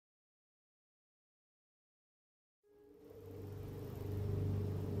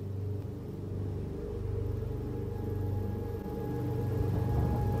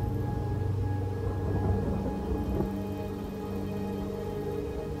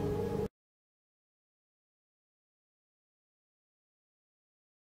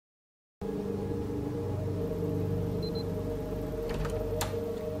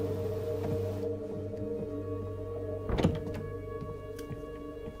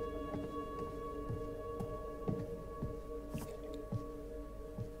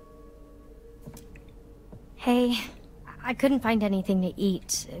Hey, I couldn't find anything to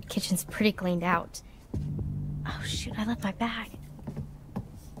eat. The kitchen's pretty cleaned out. Oh shoot, I left my bag.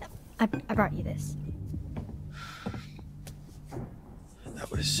 I brought you this. That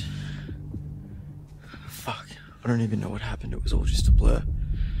was... Fuck. I don't even know what happened. It was all just a blur.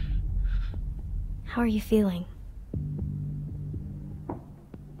 How are you feeling?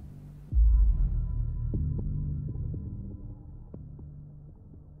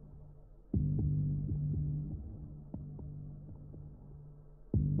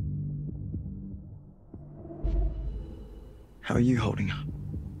 How are you holding up?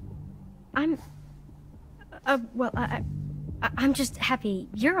 I'm just happy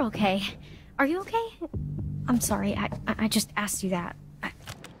you're okay. Are you okay? I'm sorry, I just asked you that.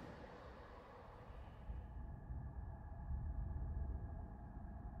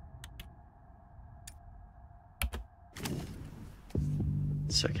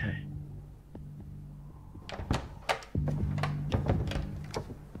 It's okay.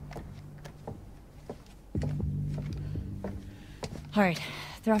 All right,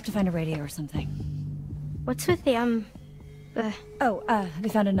 they're off to find a radio or something. What's with the, they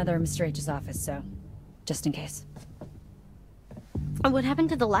found another in Mr. H's office, so just in case. What happened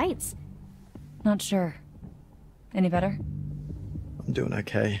to the lights? Not sure. Any better? I'm doing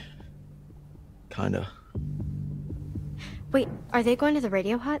okay. Kinda. Wait, are they going to the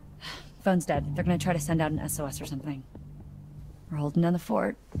radio hut? Phone's dead. They're gonna try to send out an SOS or something. We're holding down the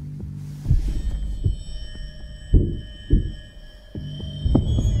fort.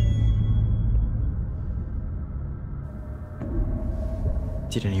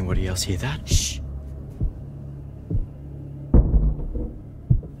 Did anybody else hear that? Shh!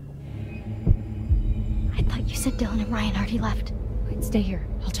 I thought you said Dylan and Ryan already left. Wait, stay here.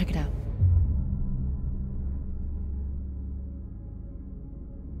 I'll check it out.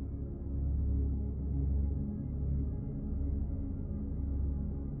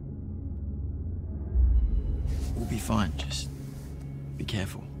 We'll be fine, just be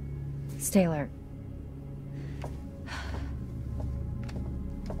careful. Stay alert.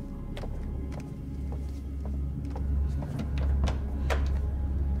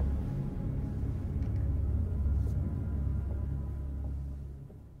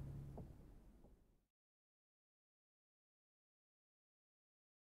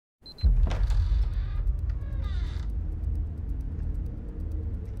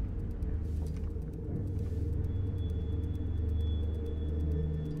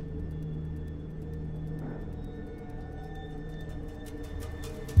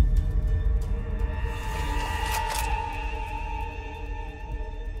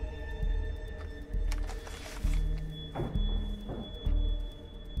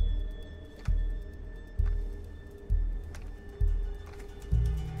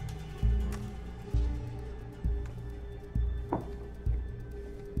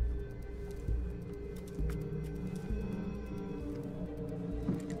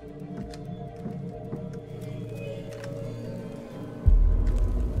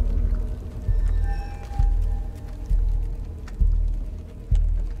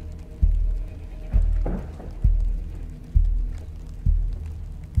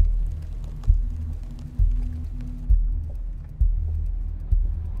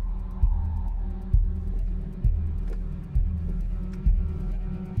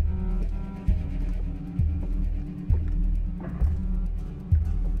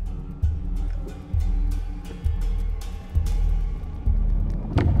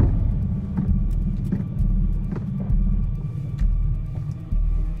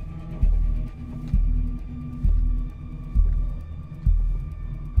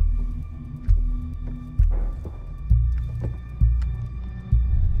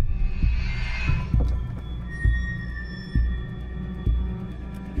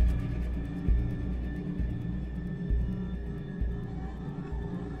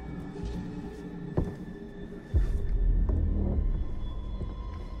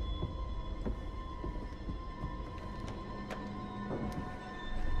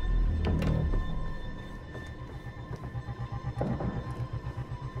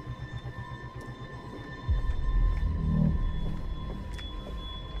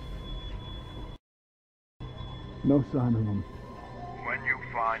 No sign of them. When you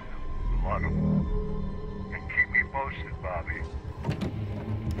find them, let them. And keep me posted, Bobby.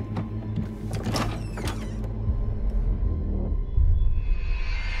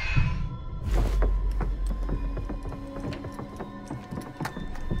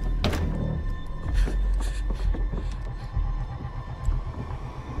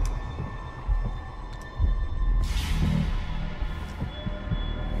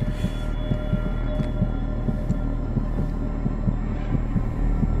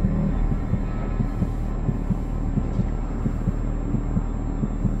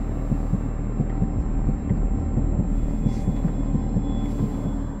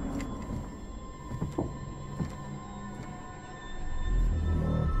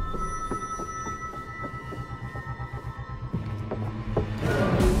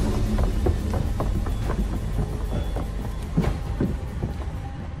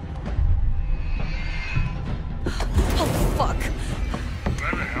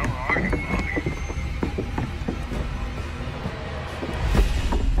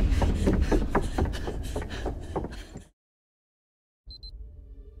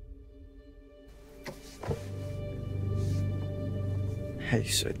 Hey,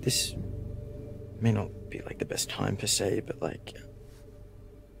 so this may not be like the best time per se, but like...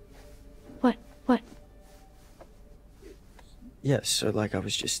 What? Yeah, so like I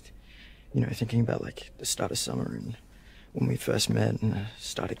was just, thinking about like the start of summer and when we first met and the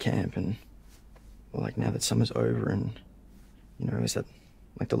start of camp and well, like now that summer's over and, is that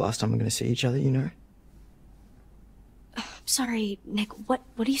like the last time we're gonna see each other, Sorry, Nick, what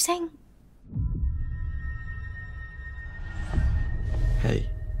are you saying? Hey,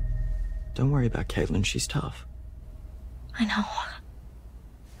 don't worry about Kaitlyn, she's tough. I know.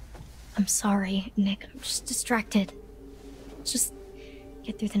 I'm sorry, Nick. I'm just distracted. Just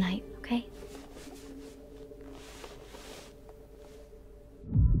get through the night, okay?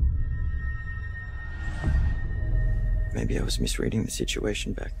 Maybe I was misreading the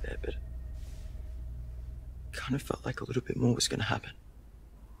situation back there, but kind of felt like a little bit more was gonna happen.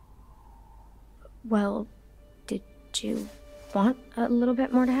 Well, did you want a little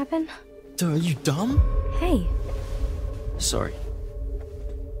bit more to happen? Dude, are you dumb? Hey. Sorry.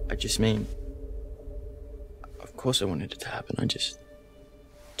 I just mean... Of course I wanted it to happen, I just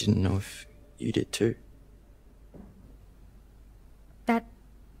didn't know if you did too. That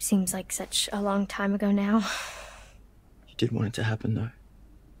seems like such a long time ago now. You did want it to happen, though.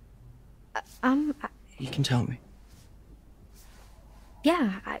 You can tell me.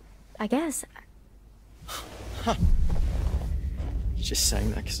 Yeah, I guess. Huh. You're just saying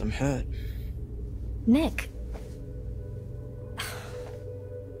that because I'm hurt. Nick.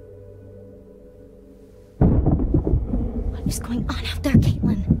 What is going on out there,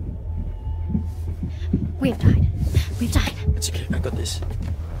 Kaitlyn? We've died. We've died. It's okay, I got this.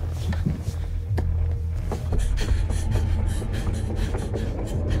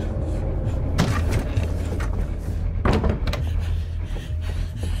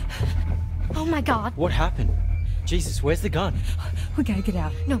 Oh my god. What happened? Jesus, where's the gun? We gotta get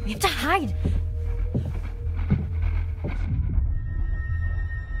out. No, we have to hide.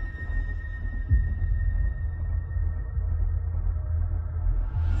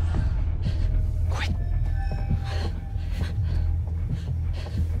 Quick.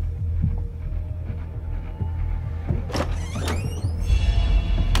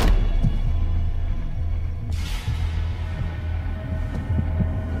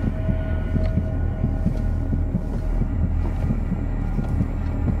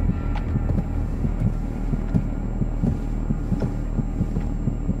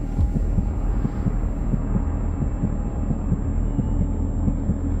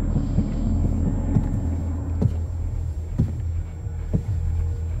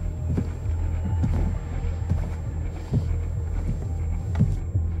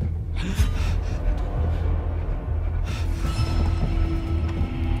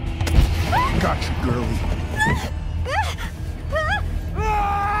 Gotcha, girlie.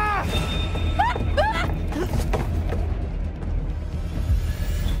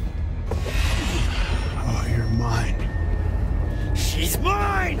 Oh, you're mine. She's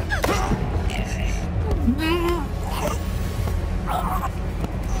mine!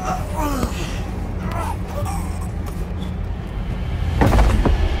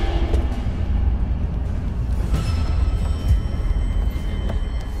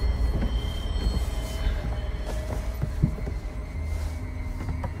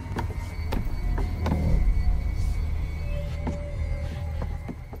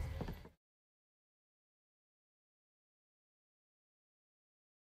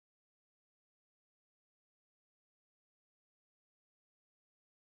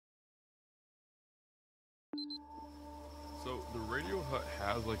 So the Radio Hut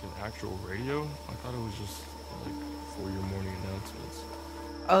has like an actual radio? I thought it was just like for your morning announcements.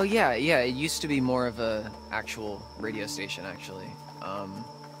 Oh yeah, it used to be more of a actual radio station actually.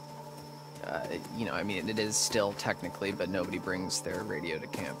 I mean it is still technically, but nobody brings their radio to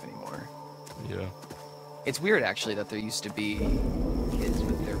camp anymore. Yeah. It's weird actually that there used to be kids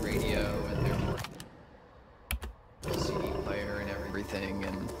with their radio and their CD player and everything,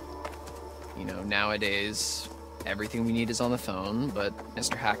 and nowadays everything we need is on the phone, but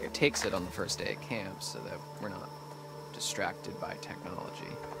Mr. Hackett takes it on the first day at camp so that we're not distracted by technology.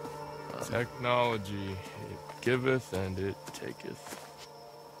 Technology, it giveth and it taketh.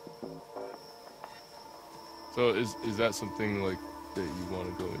 So is that something like that you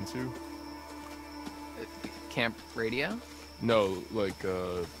want to go into? Camp radio? No, like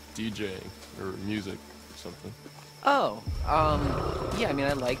DJing or music or something. Oh, yeah, I mean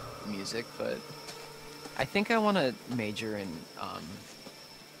I like music, but I think I want to major in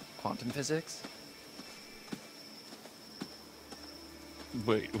quantum physics.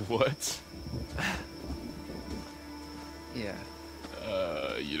 Wait, what? Yeah.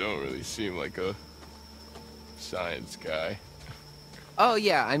 You don't really seem like a science guy. Oh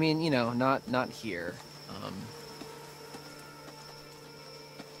yeah, I mean, you know, not here.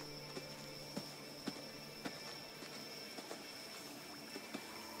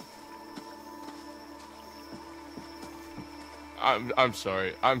 I'm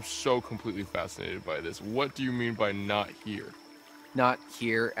sorry. I'm so completely fascinated by this. What do you mean by not here? Not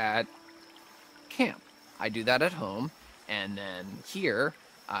here at camp. I do that at home, and then here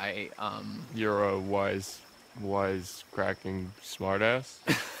I You're a wise cracking smartass?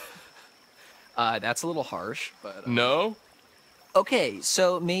 That's a little harsh, but No? okay,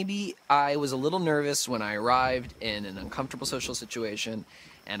 so maybe I was a little nervous when I arrived in an uncomfortable social situation,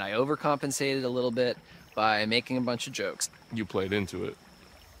 and I overcompensated a little bit by making a bunch of jokes. You played into it.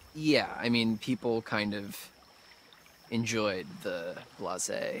 Yeah, I mean, people kind of enjoyed the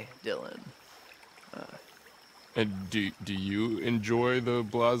blasé Dylan. And do you enjoy the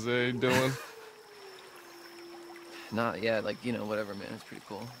blasé Dylan? Not yet, like, you know, whatever, man. It's pretty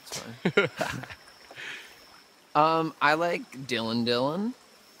cool. It's fine. I like Dylan.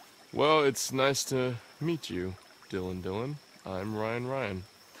 Well, it's nice to meet you, Dylan. I'm Ryan.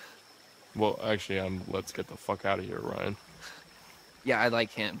 Well, actually, let's get the fuck out of here, Ryan. Yeah, I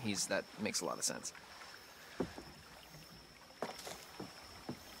like him. That makes a lot of sense.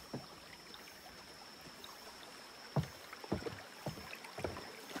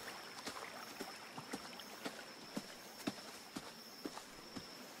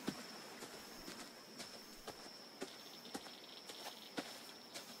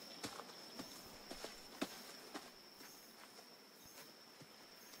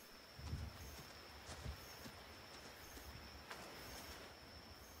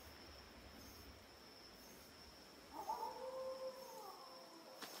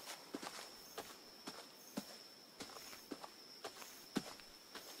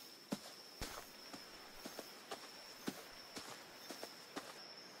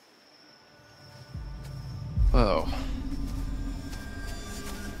 Whoa.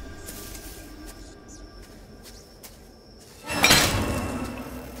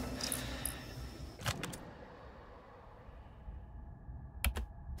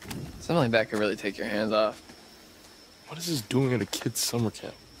 Something like that could really take your hands off. What is this doing at a kid's summer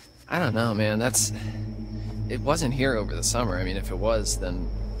camp? I don't know, man. It wasn't here over the summer. I mean, if it was, then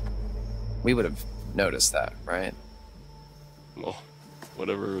we would have noticed that, right? Well,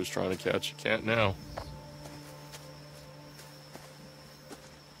 whatever it was trying to catch, you can't now.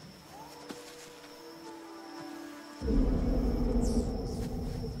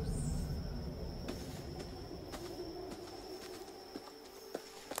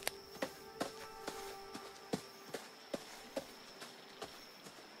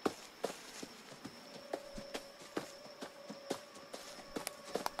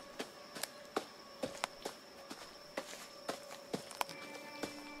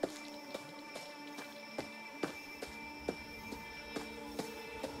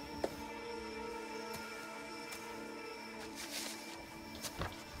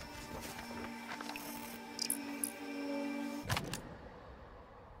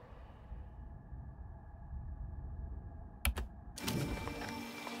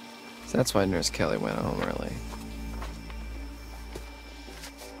 So that's why Nurse Kelly went home early.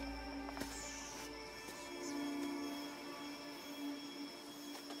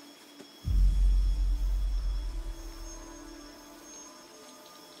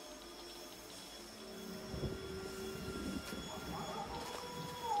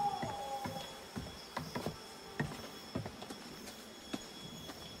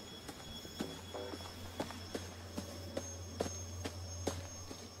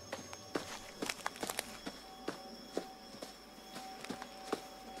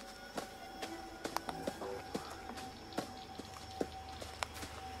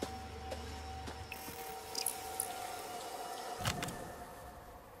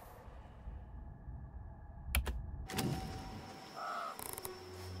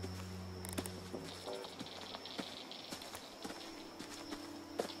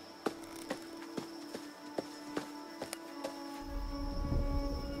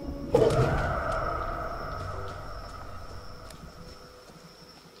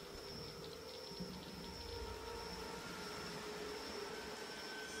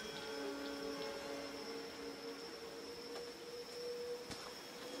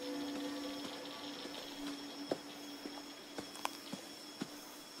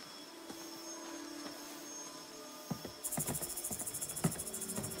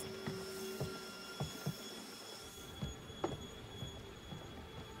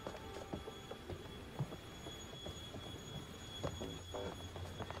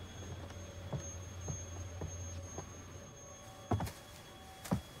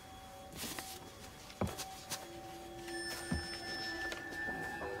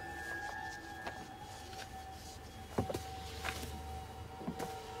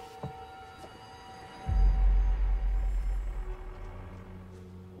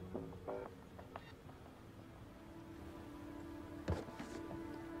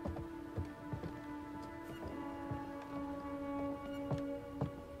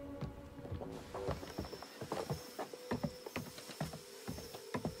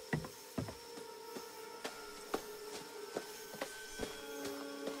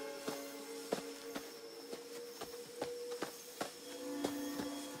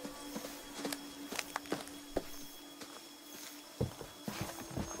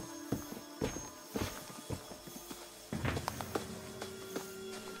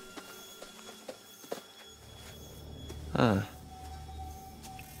 Huh.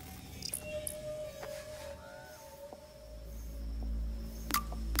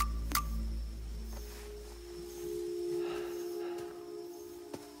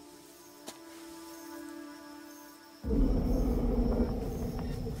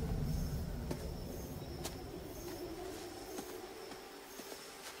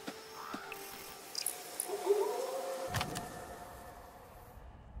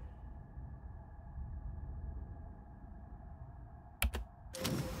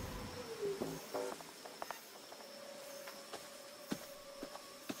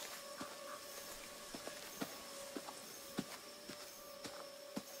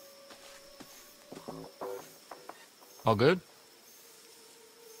 All good?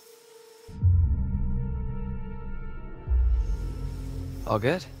 All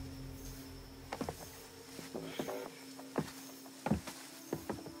good?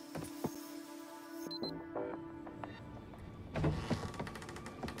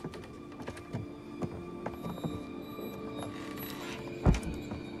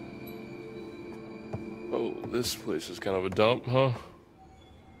 Oh, this place is kind of a dump, huh?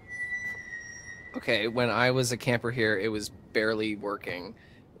 Okay, when I was a camper here, it was barely working.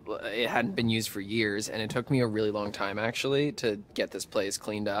 It hadn't been used for years, and it took me a really long time, actually, to get this place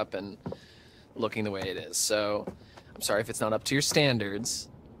cleaned up and looking the way it is. So, I'm sorry if it's not up to your standards,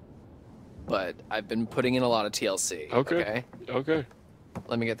 but I've been putting in a lot of TLC. Okay. Okay.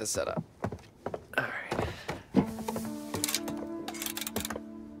 Let me get this set up. Alright.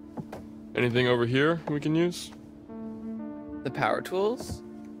 Anything over here we can use? The power tools?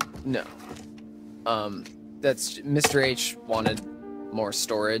 No. That's Mr. H wanted more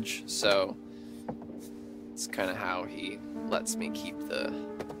storage, so it's kind of how he lets me keep the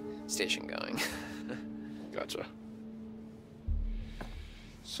station going. Gotcha.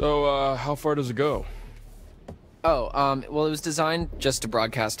 So, how far does it go? Oh, well, it was designed just to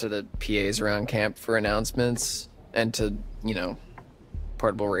broadcast to the PAs around camp for announcements and to, you know,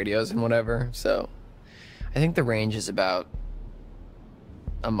 portable radios and whatever, so I think the range is about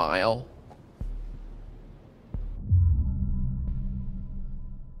a mile.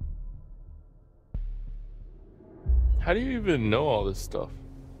 How do you even know all this stuff?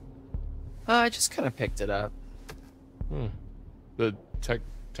 I just kind of picked it up. The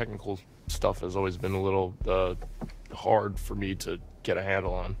technical stuff has always been a little hard for me to get a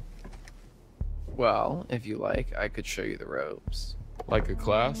handle on. Well, if you like, I could show you the ropes. Like a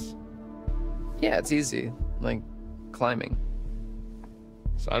class? Yeah, it's easy. Like climbing.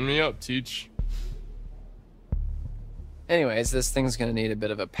 Sign me up, teach. Anyways, this thing's gonna need a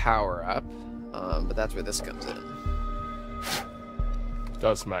bit of a power up, but that's where this comes in.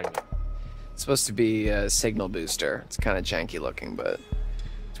 Dust magnet. It's supposed to be a signal booster. It's kind of janky looking, but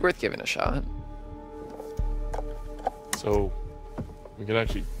it's worth giving a shot. So, we can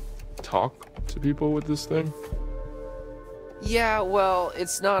actually talk to people with this thing? Yeah, well,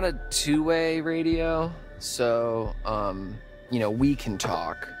 it's not a two-way radio, so, you know, we can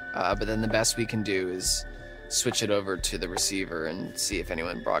talk, but then the best we can do is switch it over to the receiver and see if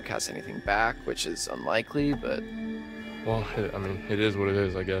anyone broadcasts anything back, which is unlikely, but... Well, I mean, it is what it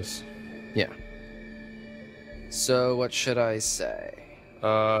is, I guess. Yeah. So, what should I say?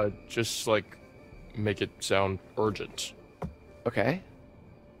 Just, like, make it sound urgent. Okay.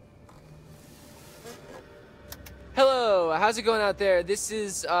 Hello, how's it going out there? This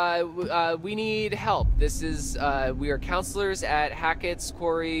is, we need help. This is, we are counselors at Hackett's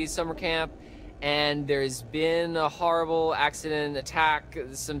Quarry summer camp, and there's been a horrible accident, attack,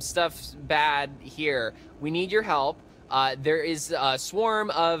 some stuff bad here. We need your help. There is a swarm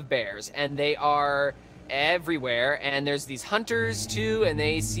of bears, and they are everywhere, and there's these hunters too, and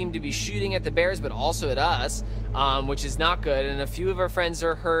they seem to be shooting at the bears, but also at us, which is not good, and a few of our friends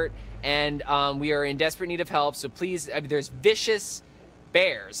are hurt, and we are in desperate need of help, so please, there's vicious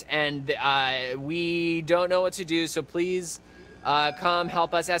bears, and we don't know what to do, so please come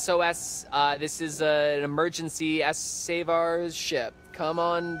help us. SOS, this is an emergency. Save our ship. Come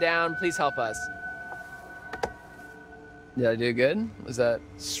on down, please help us. Did I do good? Was that...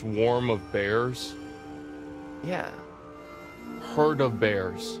 Swarm of bears? Yeah. Herd of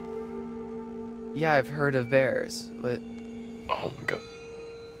bears. Yeah, I've heard of bears, but... Oh my god.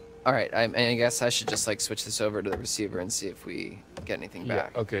 Alright, I guess I should just, like, switch this over to the receiver and see if we get anything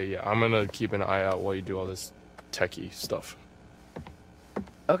back. Yeah, okay, yeah. I'm gonna keep an eye out while you do all this techie stuff.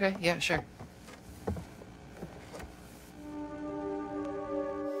 Okay, yeah, sure.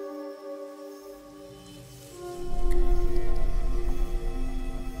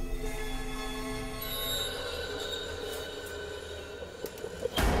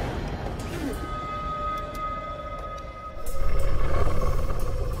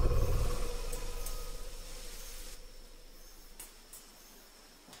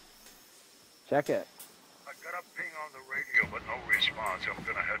 Check it. I got a ping on the radio, but no response. I'm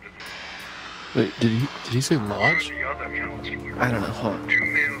gonna head to the... Wait, did he say lodge? The other counselor. I don't know. Hold on. 2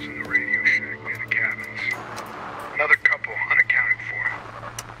 males in the radio shack near the cabins. Another couple unaccounted for.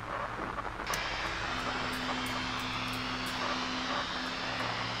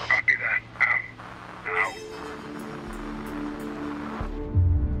 Copy that. Out.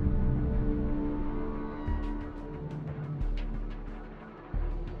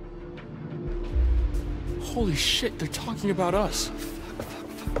 Holy shit, they're talking about us.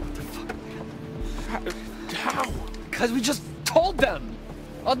 What the fuck? How? Because we just told them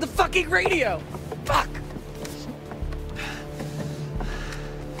on the fucking radio. Fuck.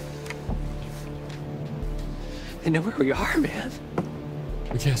 They know where we are, man.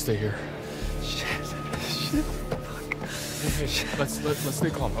 We can't stay here. Shit. Fuck. Hey, let's stay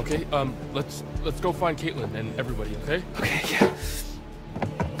calm, okay? Let's go find Kaitlyn and everybody, okay? Okay, yeah.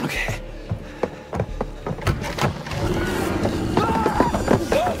 Okay.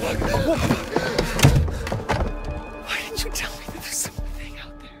 Why didn't you tell me that there's something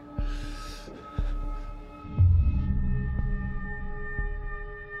out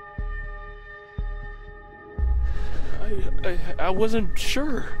there? I wasn't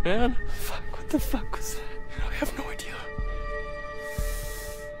sure, man. Fuck, what the fuck was that? I have no idea.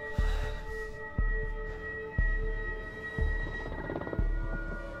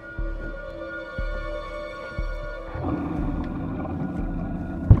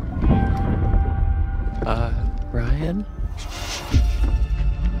 Ryan?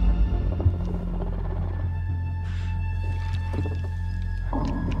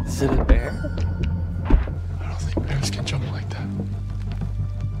 Is it a bear? I don't think bears can jump like that.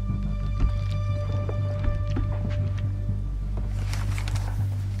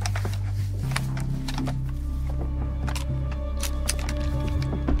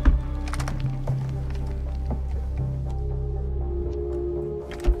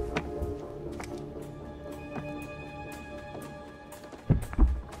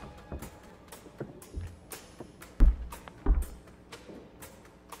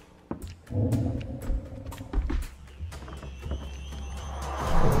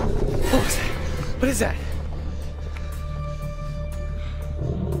 What is that?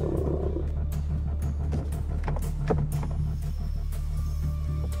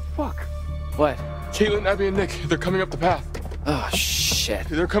 Fuck. What? Kaitlyn, Abby, and Nick, they're coming up the path. Oh, shit.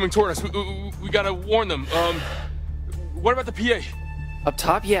 They're coming toward us. We gotta warn them. What about the PA? Up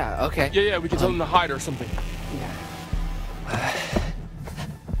top? Yeah, okay. Yeah, we can tell them to hide or something.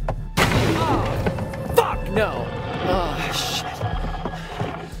 Oh, fuck, no. Oh, shit.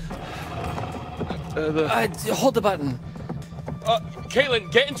 Hold the button.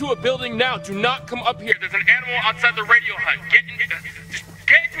 Kaitlyn, get into a building now. Do not come up here. There's an animal outside the radio hut. Just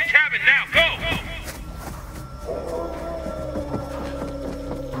get into a cabin now. Go!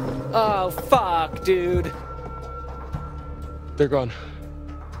 Oh, fuck, dude. They're gone.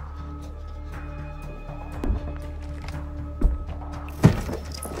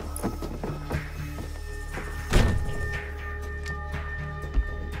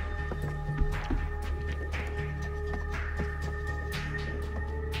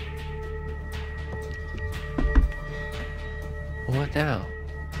 What now?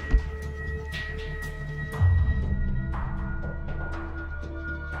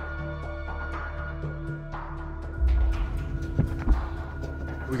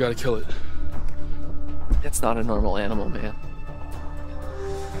 We gotta kill it. It's not a normal animal, man.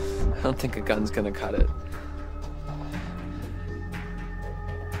 I don't think a gun's gonna cut it.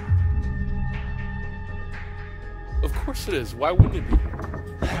 Of course it is. Why wouldn't it be?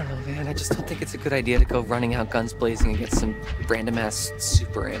 I don't know, man. I just don't think it's a good idea to go running out guns blazing against some random-ass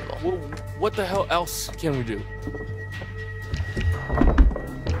super animal. Well, what the hell else can we do?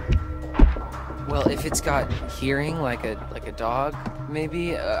 Well, if it's got hearing like a dog,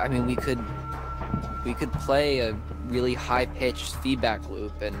 maybe. I mean, we could play a really high-pitched feedback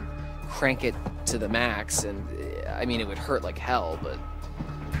loop and crank it to the max, and I mean, it would hurt like hell, but.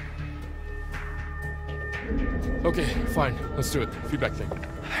 Okay, fine. Let's do it. Feedback thing.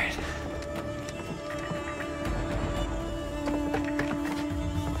 Alright.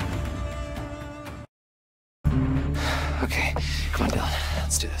 Okay, come on, Dylan.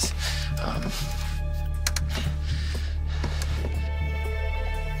 Let's do this. Come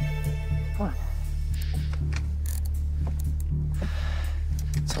on.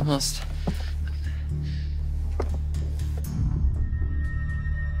 It's almost.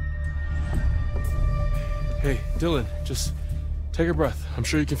 Hey, Dylan, just take a breath. I'm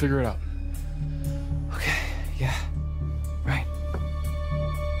sure you can figure it out. Okay, yeah. Right.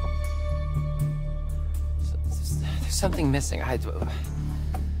 something missing.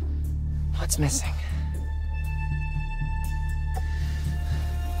 What's missing?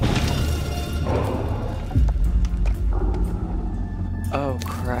 Oh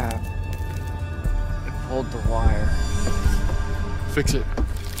crap. I pulled the wire. Fix it.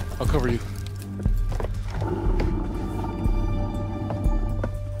 I'll cover you.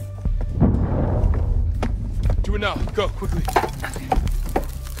 Do it now. Go, quickly.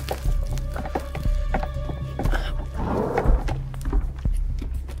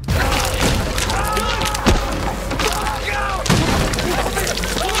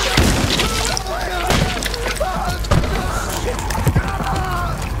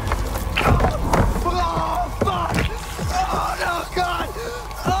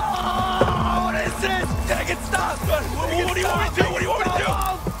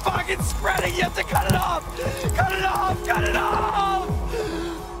 You have to cut it off! Cut it off! Cut it off!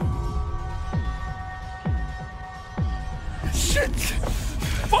 Shit!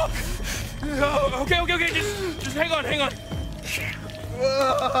 Fuck! Oh, okay. Just hang on.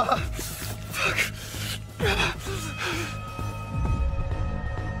 Fuck.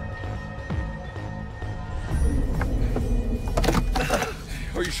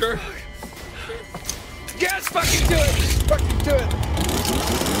 Are you sure? Yes, fucking do it! Fucking do it!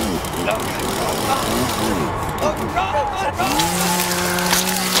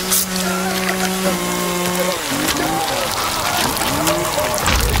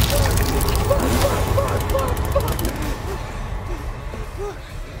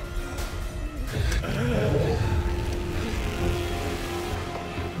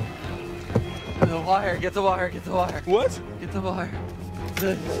 Get the wire. What? Get the wire.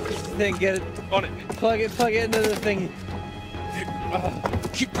 The thing, get it. On it. Plug it into the thing.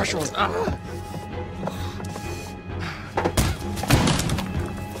 Keep pressure on.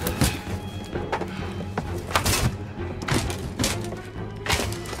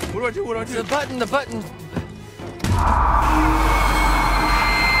 What do I do? The button.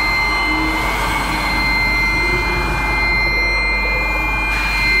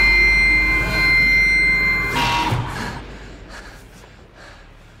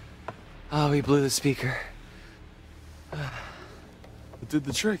 Oh, we blew the speaker. It did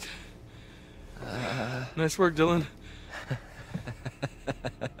the trick. Nice work, Dylan.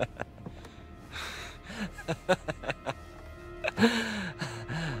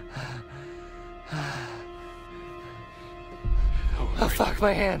 Oh, fuck,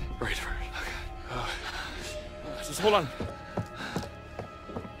 my hand. Right. Okay. Just hold on.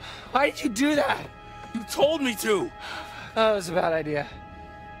 Why did you do that? You told me to. That was a bad idea.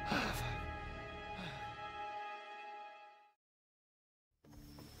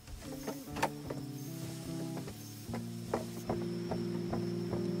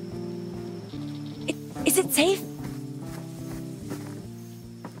 Is it safe?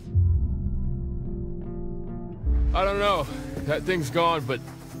 I don't know. That thing's gone, but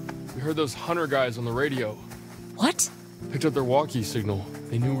we heard those hunter guys on the radio. What? Picked up their walkie signal.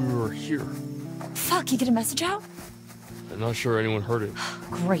 They knew we were here. Fuck, you get a message out? I'm not sure anyone heard it.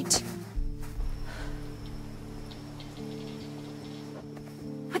 Great.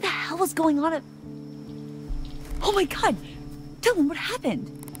 What the hell was going on at... Oh my god! Dylan, what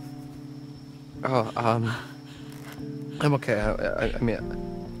happened? Oh, I'm okay. I mean,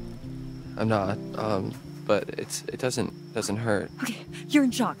 I'm not, but it doesn't hurt. Okay, you're in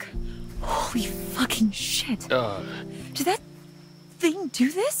shock. Holy fucking shit. Did that thing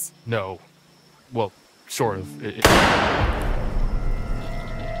do this? No. Well, sort of.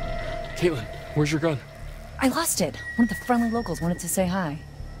 Kaitlyn, where's your gun? I lost it. One of the friendly locals wanted to say hi.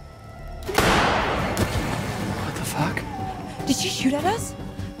 What the fuck? Did she shoot at us?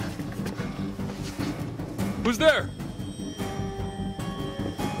 Who's there?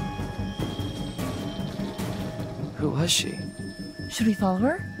 Who was she? Should we follow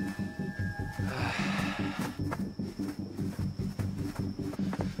her?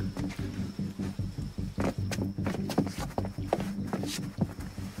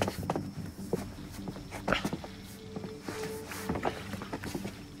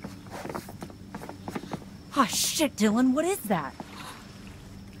 Oh shit, Dylan, what is that?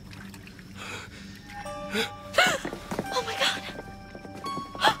 Oh my god!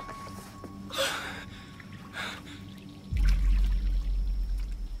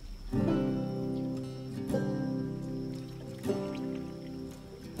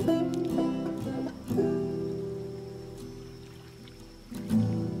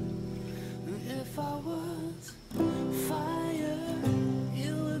 If I was fire,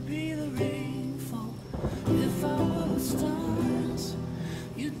 you would be the rainfall. If I was stars,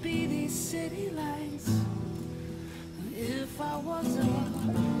 you'd be these city lights.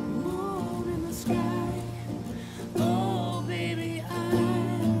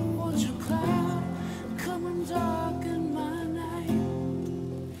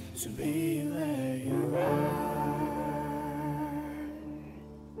 to be where you're at.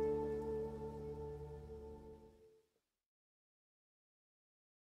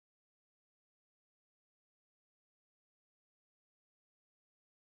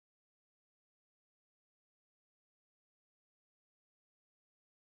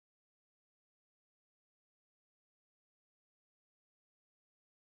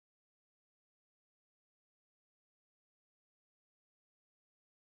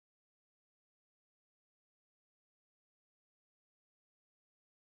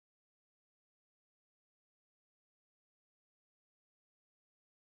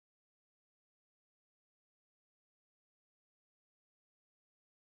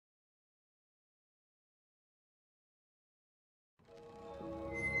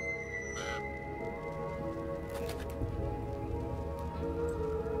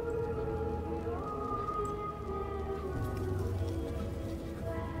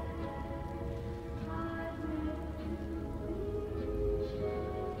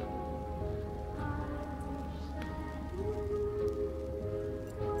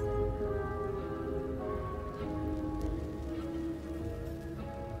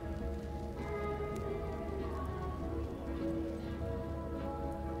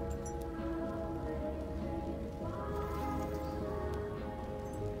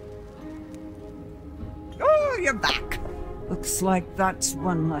 You're back. Looks like that's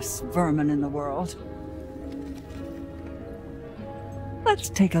one less vermin in the world. Let's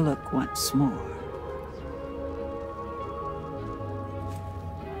take a look once more.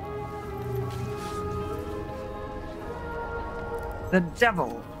 The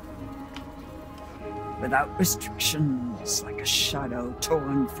devil. Without restrictions, like a shadow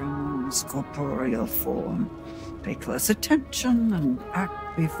torn from one's corporeal form. Pay close attention and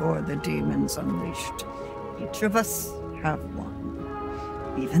act before the demons unleashed. Each of us have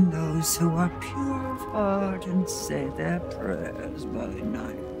one, even those who are pure of heart and say their prayers by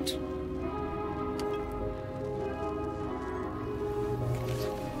night.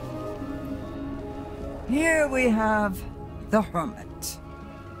 Here we have the Hermit.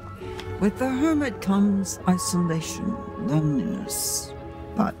 With the Hermit comes isolation, loneliness,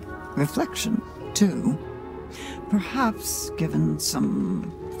 but reflection too. Perhaps, given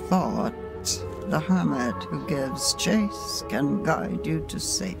some thought, the Hermit who gives chase can guide you to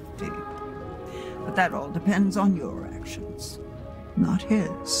safety. But that all depends on your actions, not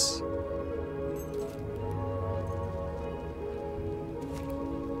his.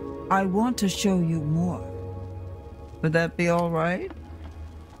 I want to show you more. Would that be all right?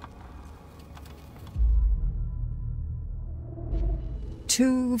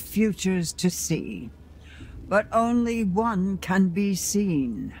 Two futures to see, but only one can be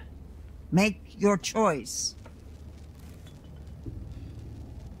seen. Make your choice.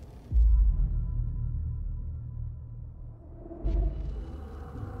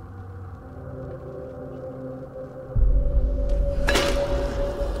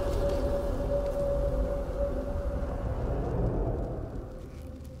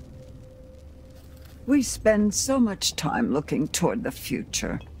 We spend so much time looking toward the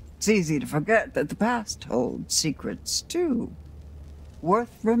future. It's easy to forget that the past holds secrets too.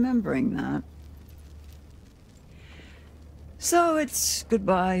 Worth remembering that. So it's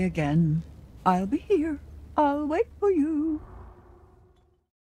goodbye again. I'll be here. I'll wait for you.